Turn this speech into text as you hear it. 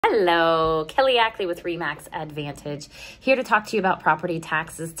Hello, Kelly Ackley with RE/MAX Advantage, here to talk to you about property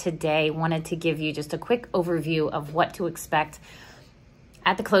taxes today. Wanted to give you just a quick overview of what to expect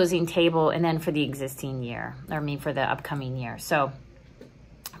at the closing table and then for the existing year, for the upcoming year. So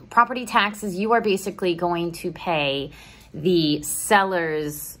property taxes, you are basically going to pay the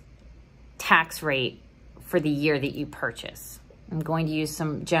seller's tax rate for the year that you purchase. I'm going to use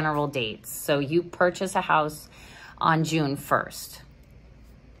some general dates. So you purchase a house on June 1st.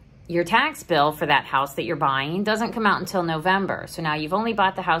 Your tax bill for that house that you're buying doesn't come out until November. So now you've only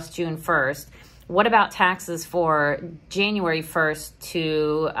bought the house June 1st. What about taxes for January 1st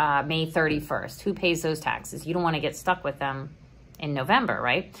to May 31st? Who pays those taxes? You don't want to get stuck with them in November,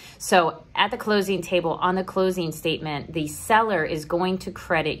 right? So at the closing table, on the closing statement, the seller is going to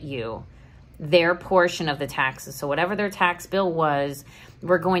credit you their portion of the taxes. So whatever their tax bill was,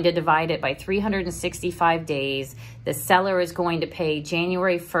 we're going to divide it by 365 days. The seller is going to pay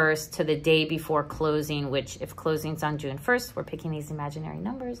January 1st to the day before closing, which if closing's on June 1st, we're picking these imaginary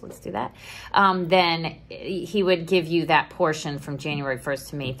numbers, let's do that. Then he would give you that portion from January 1st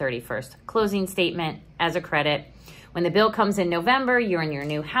to May 31st. Closing statement as a credit. When the bill comes in November, you're in your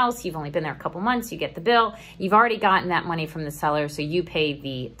new house, you've only been there a couple months, you get the bill, you've already gotten that money from the seller, so you pay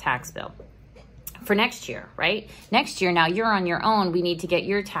the tax bill. For next year, right? Next year, now you're on your own, we need to get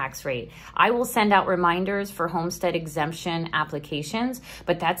your tax rate. I will send out reminders for homestead exemption applications,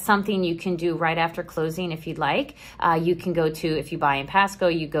 but that's something you can do right after closing if you'd like. You can go to, if you buy in Pasco,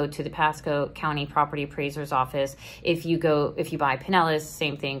 you go to the Pasco County Property Appraiser's office. If you buy Pinellas,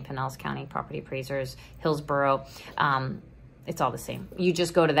 same thing, Pinellas County Property Appraisers, Hillsborough, it's all the same. You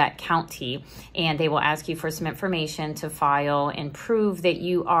just go to that county and they will ask you for some information to file and prove that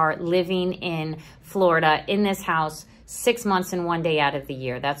you are living in Florida in this house 6 months and 1 day out of the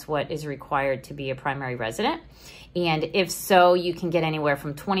year. That's what is required to be a primary resident. And if so, you can get anywhere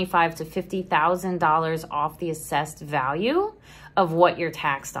from $25,000 to $50,000 off the assessed value of what you're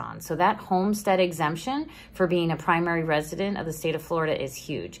taxed on. So that homestead exemption for being a primary resident of the state of Florida is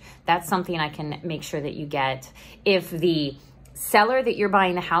huge. That's something I can make sure that you get. If the seller that you're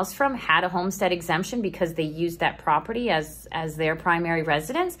buying the house from had a homestead exemption because they used that property as their primary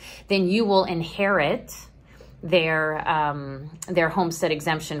residence, then you will inherit their homestead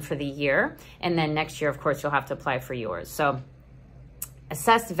exemption for the year. And then next year, of course, you'll have to apply for yours. So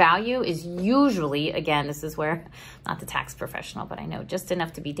assessed value is usually, again, this is where, not the tax professional, but I know just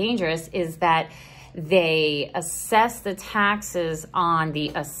enough to be dangerous, is that they assess the taxes on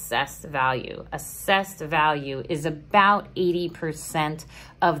the assessed value. Assessed value is about 80%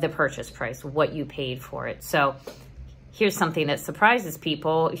 of the purchase price, what you paid for it. So here's something that surprises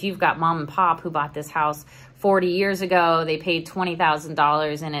people. If you've got mom and pop who bought this house 40 years ago, they paid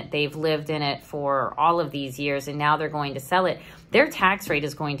 $20,000 in it, they've lived in it for all of these years, and now they're going to sell it, their tax rate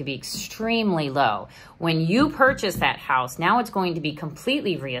is going to be extremely low. When you purchase that house, now it's going to be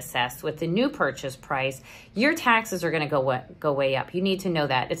completely reassessed with the new purchase price. Your taxes are going to go way up. You need to know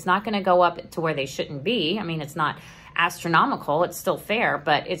that. It's not going to go up to where they shouldn't be. I mean, it's not astronomical. It's still fair,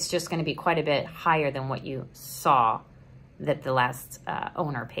 but it's just going to be quite a bit higher than what you saw that the last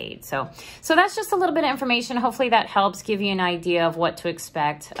owner paid. So that's just a little bit of information. Hopefully that helps give you an idea of what to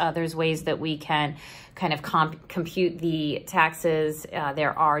expect. There's ways that we can kind of compute the taxes.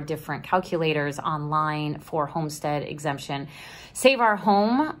 There are different calculators online for homestead exemption. Save Our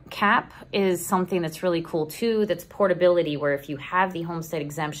Home cap is something that's really cool too. That's portability, where if you have the homestead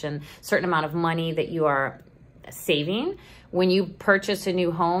exemption, certain amount of money that you are saving, when you purchase a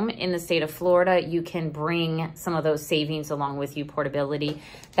new home in the state of Florida, you can bring some of those savings along with you, portability.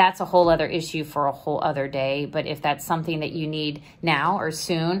 That's a whole other issue for a whole other day. But if that's something that you need now or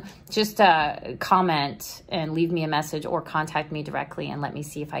soon, just comment and leave me a message or contact me directly and let me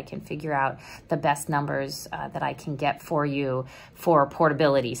see if I can figure out the best numbers that I can get for you for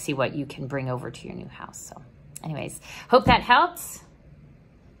portability, see what you can bring over to your new house. So anyways, hope that helps.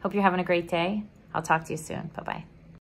 Hope you're having a great day. I'll talk to you soon. Bye-bye.